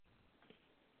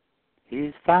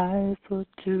He's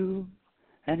 5'2"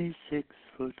 and he's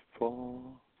 6'4".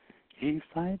 He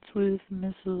fights with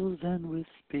missiles and with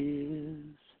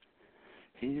spears.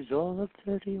 He's all of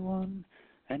 31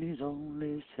 and he's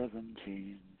only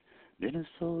 17. Been a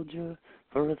soldier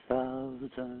for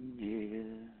 1,000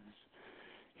 years.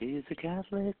 He's a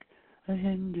Catholic, a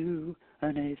Hindu,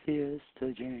 an atheist,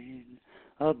 a Jain,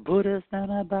 a Buddhist and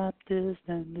a Baptist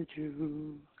and a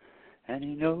Jew. And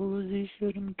he knows he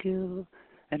shouldn't kill,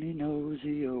 and he knows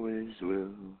he always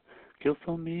will. Kill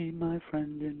for me, my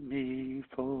friend, and me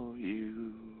for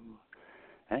you.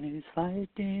 And he's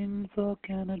fighting for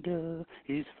Canada,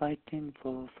 he's fighting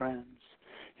for France,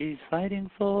 he's fighting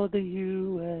for the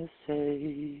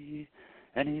USA.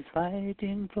 And he's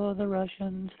fighting for the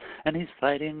Russians, and he's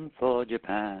fighting for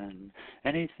Japan.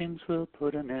 And he thinks we'll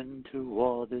put an end to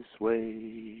war this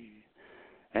way.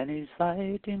 And he's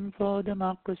fighting for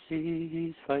democracy,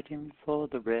 he's fighting for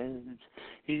the Reds.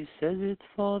 He says it's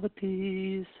for the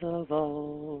peace of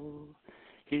all.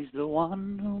 He's the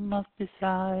one who must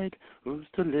decide who's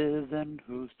to live and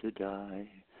who's to die.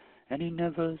 And he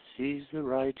never sees the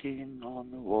writing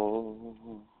on the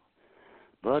wall.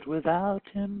 But without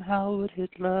him, how would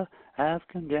Hitler have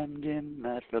condemned him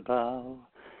at the bow?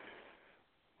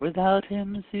 Without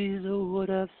him, Caesar would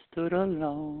have stood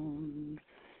alone.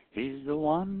 He's the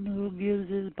one who gives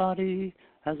his body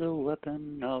as a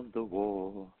weapon of the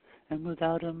war. And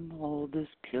without him, all this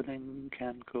killing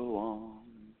can't go on.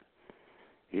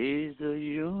 He's a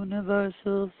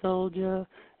universal soldier,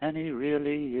 and he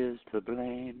really is to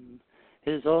blame.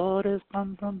 His orders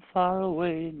come from far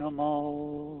away no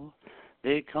more.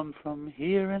 They come from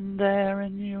here and there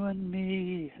and you and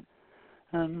me.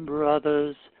 And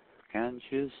brothers, can't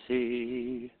you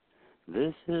see,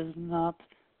 this is not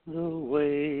the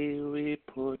way we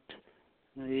put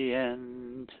the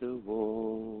end to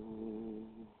war.